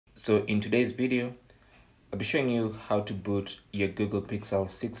So in today's video, I'll be showing you how to boot your Google Pixel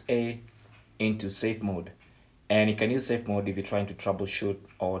 6a into safe mode. And you can use safe mode if you're trying to troubleshoot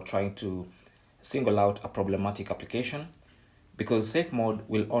or trying to single out a problematic application, because safe mode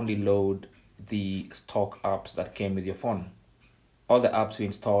will only load the stock apps that came with your phone. All the apps you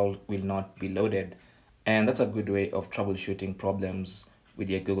installed will not be loaded, and that's a good way of troubleshooting problems with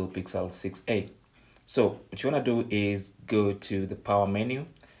your Google Pixel 6a. So what you want to do is go to the power menu,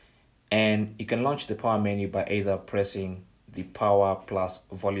 and you can launch the power menu by either pressing the power plus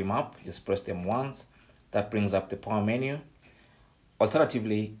volume up. Just press them once. That brings up the power menu.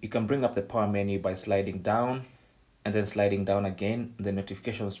 Alternatively, you can bring up the power menu by sliding down and then sliding down again the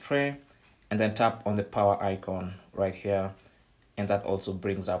notifications tray, and then tap on the power icon right here, and that also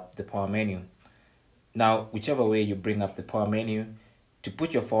brings up the power menu. Now, whichever way you bring up the power menu, to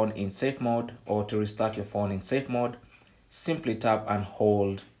put your phone in safe mode or to restart your phone in safe mode, simply tap and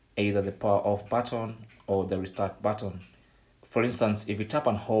hold either the power off button or the restart button. For instance, if you tap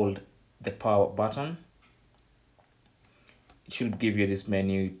and hold the power button, it should give you this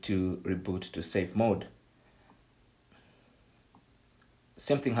menu to reboot to safe mode.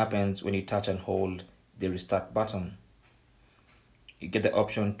 Same thing happens when you touch and hold the restart button. You get the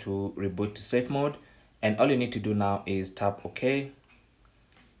option to reboot to safe mode, and all you need to do now is tap OK,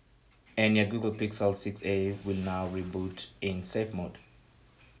 and your Google Pixel 6a will now reboot in safe mode.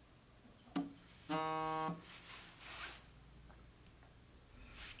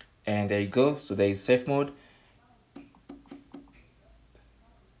 And there you go. So there is safe mode.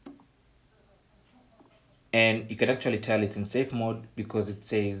 And you can actually tell it's in safe mode because it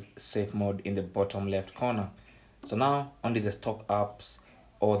says safe mode in the bottom left corner. So now only the stock apps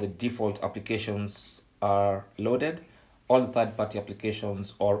or the default applications are loaded. All the third-party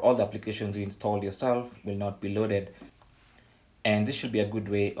applications or all the applications you installed yourself will not be loaded. And this should be a good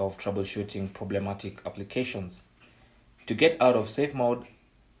way of troubleshooting problematic applications. To get out of safe mode,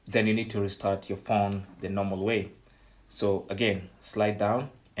 then you need to restart your phone the normal way. So again, slide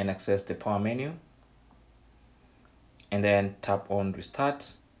down and access the power menu, and then tap on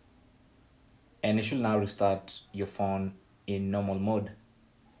restart, and it should now restart your phone in normal mode.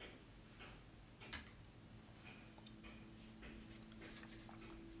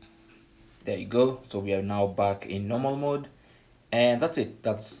 There you go. So we are now back in normal mode, and that's it.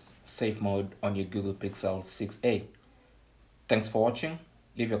 That's safe mode on your Google Pixel 6a. Thanks for watching.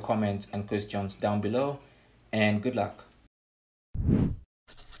 Leave your comments and questions down below, and good luck.